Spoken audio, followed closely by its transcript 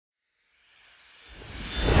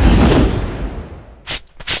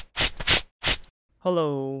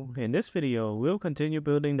Hello, in this video, we'll continue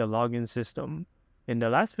building the login system. In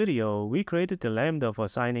the last video, we created the lambda for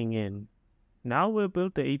signing in. Now we'll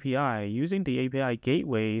build the API using the API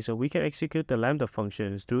gateway so we can execute the lambda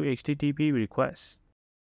functions through HTTP requests.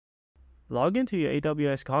 Log into your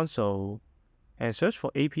AWS console and search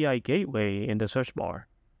for API gateway in the search bar.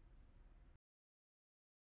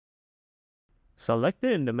 Select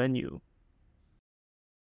it in the menu.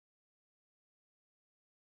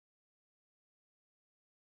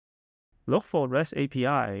 Look for REST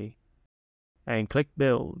API and click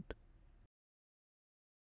Build.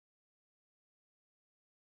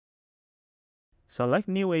 Select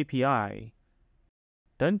New API,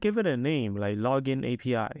 then give it a name like Login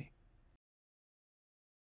API.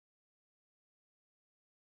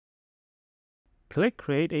 Click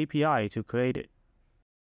Create API to create it.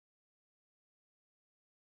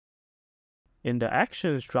 In the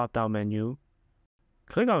Actions drop-down menu,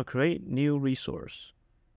 click on Create New Resource.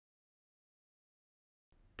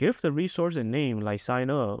 Give the resource a name like Sign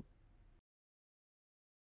Up,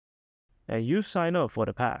 and use Sign Up for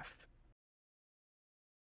the path.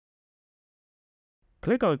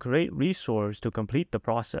 Click on Create Resource to complete the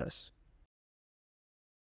process.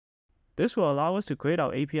 This will allow us to create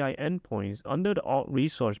our API endpoints under the alt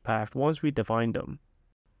resource path once we define them.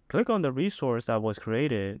 Click on the resource that was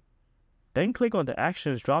created, then click on the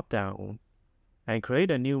Actions drop-down and create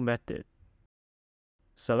a new method.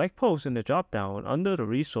 Select Post in the drop-down under the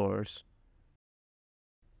resource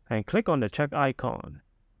and click on the check icon.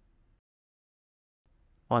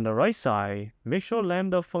 On the right side, make sure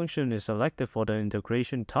Lambda function is selected for the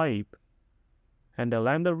integration type, and the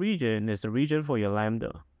Lambda region is the region for your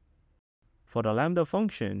Lambda. For the Lambda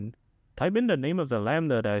function, type in the name of the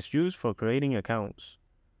Lambda that is used for creating accounts.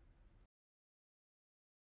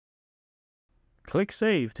 Click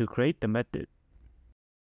Save to create the method.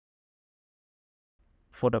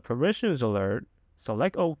 For the permissions alert,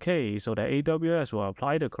 select OK so that AWS will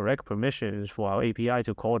apply the correct permissions for our API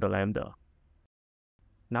to call the Lambda.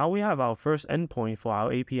 Now we have our first endpoint for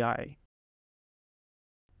our API.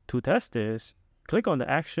 To test this, click on the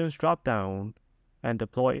Actions drop-down and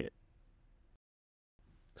deploy it.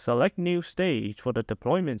 Select New Stage for the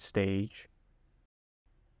deployment stage,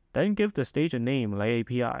 then give the stage a name like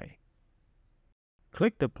API.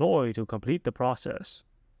 Click Deploy to complete the process.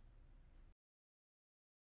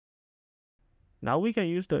 Now we can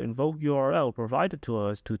use the invoke URL provided to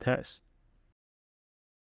us to test.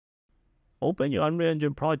 Open your Unreal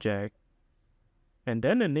Engine project, and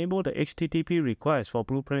then enable the HTTP request for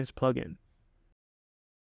Blueprints plugin.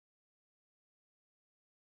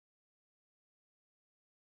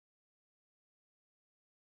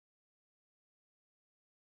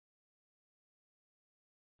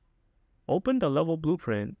 Open the level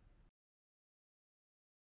blueprint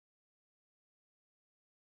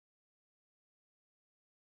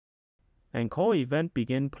and call event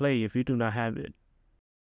begin play if you do not have it.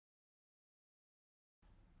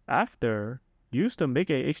 After, use the make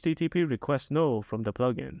a HTTP request node from the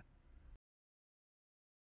plugin.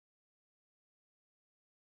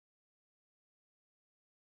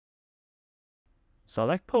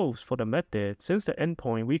 Select Post for the method since the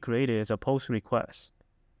endpoint we created is a post request.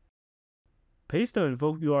 Paste the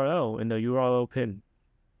invoke URL in the URL pin.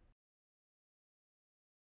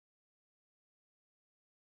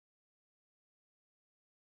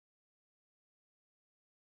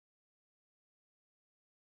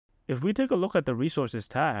 If we take a look at the Resources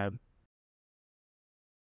tab,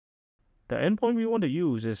 the endpoint we want to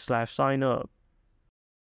use is /signup.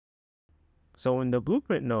 So in the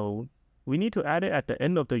blueprint node, we need to add it at the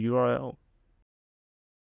end of the URL.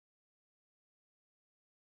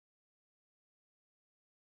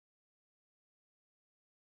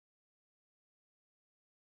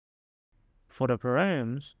 For the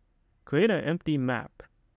params, create an empty map.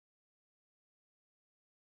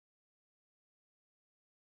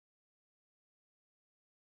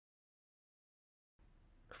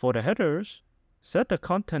 For the headers, set the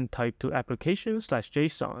content type to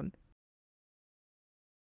application/JSON.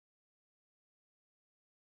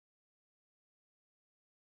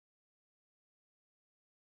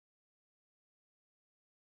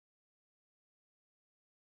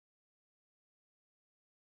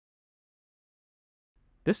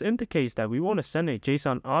 This indicates that we want to send a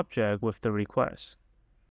JSON object with the request.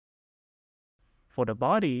 For the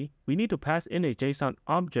body, we need to pass in a JSON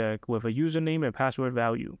object with a username and password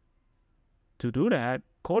value. To do that,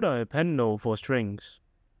 call the append node for strings.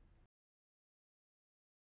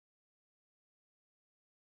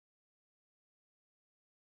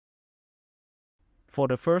 For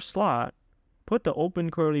the first slot, put the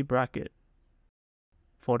open curly bracket.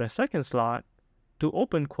 For the second slot, to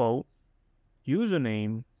open quote,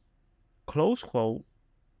 username, close quote,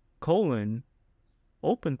 colon,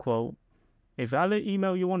 open quote, a valid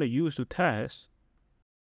email you want to use to test,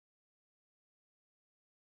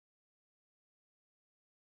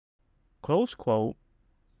 close quote,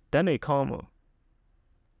 then a comma.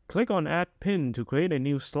 Click on Add Pin to create a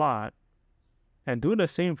new slot, and do the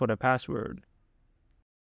same for the password.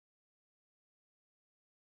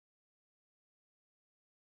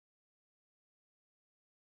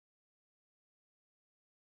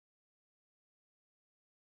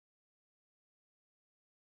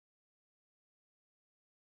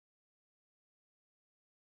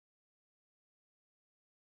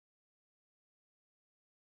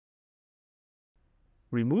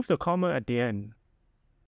 Remove the comma at the end,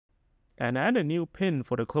 and add a new pin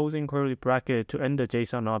for the closing curly bracket to end the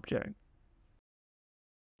JSON object.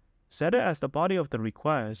 Set it as the body of the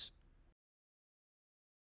request,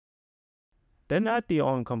 then add the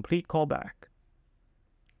onComplete callback.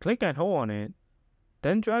 Click and hold on it,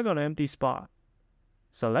 then drag on an empty spot.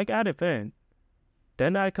 Select Add Event,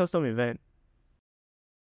 then add Custom Event.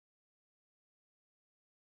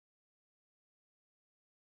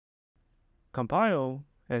 Compile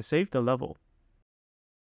and save the level.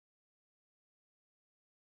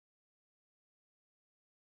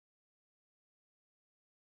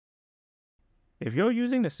 If you're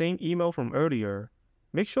using the same email from earlier,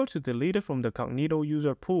 make sure to delete it from the Cognito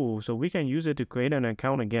user pool so we can use it to create an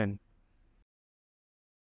account again.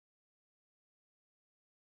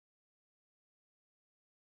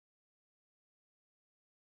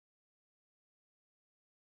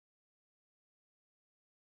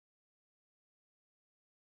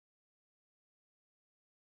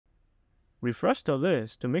 Refresh the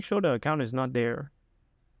list to make sure the account is not there.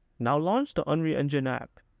 Now launch the Unreal Engine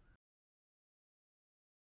app.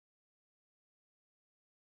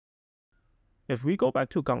 If we go back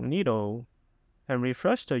to Cognito and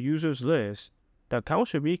refresh the users list, the account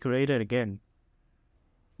should be created again.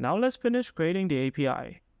 Now let's finish creating the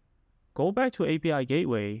API. Go back to API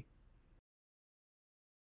Gateway,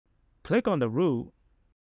 click on the root,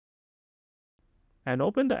 and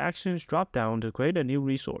open the Actions dropdown to create a new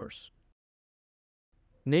resource.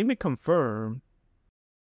 Name it Confirm,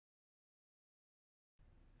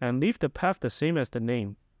 and leave the path the same as the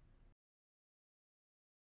name.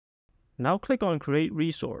 Now click on Create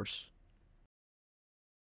Resource.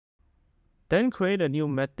 Then create a new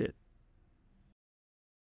method.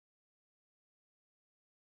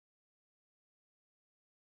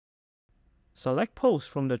 Select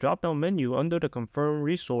Post from the drop-down menu under the Confirm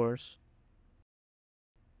resource.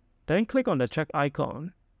 Then click on the check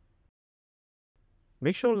icon.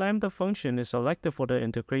 Make sure Lambda function is selected for the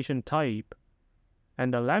integration type,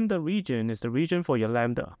 and the Lambda region is the region for your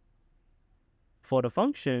Lambda. For the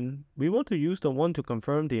function, we want to use the one to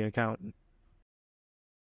confirm the account.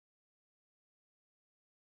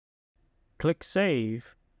 Click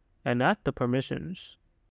Save, and add the permissions.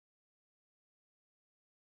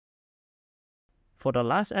 For the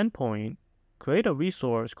last endpoint, create a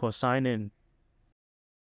resource called sign-in.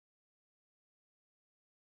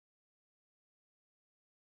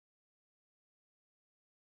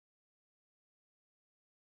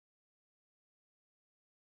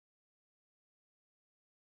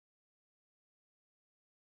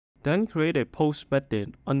 Then create a post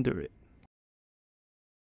method under it.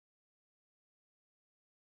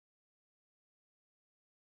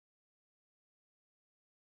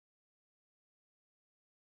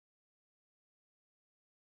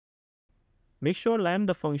 Make sure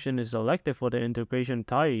Lambda function is selected for the integration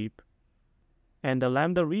type, and the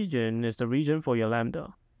Lambda region is the region for your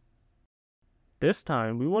Lambda. This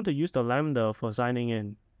time, we want to use the Lambda for signing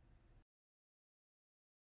in.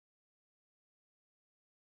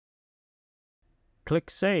 Click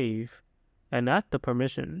Save, and add the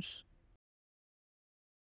permissions.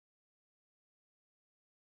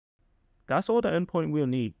 That's all the endpoint we'll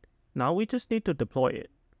need. Now we just need to deploy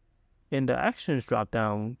it. In the Actions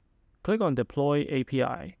dropdown, click on Deploy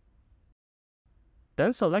API.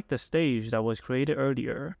 Then select the stage that was created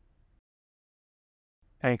earlier,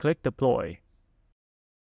 and click Deploy.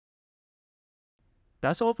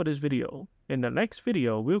 That's all for this video. In the next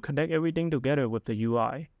video, we'll connect everything together with the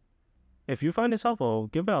UI. If you find this helpful,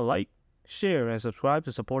 give it a like, share, and subscribe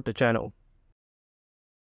to support the channel.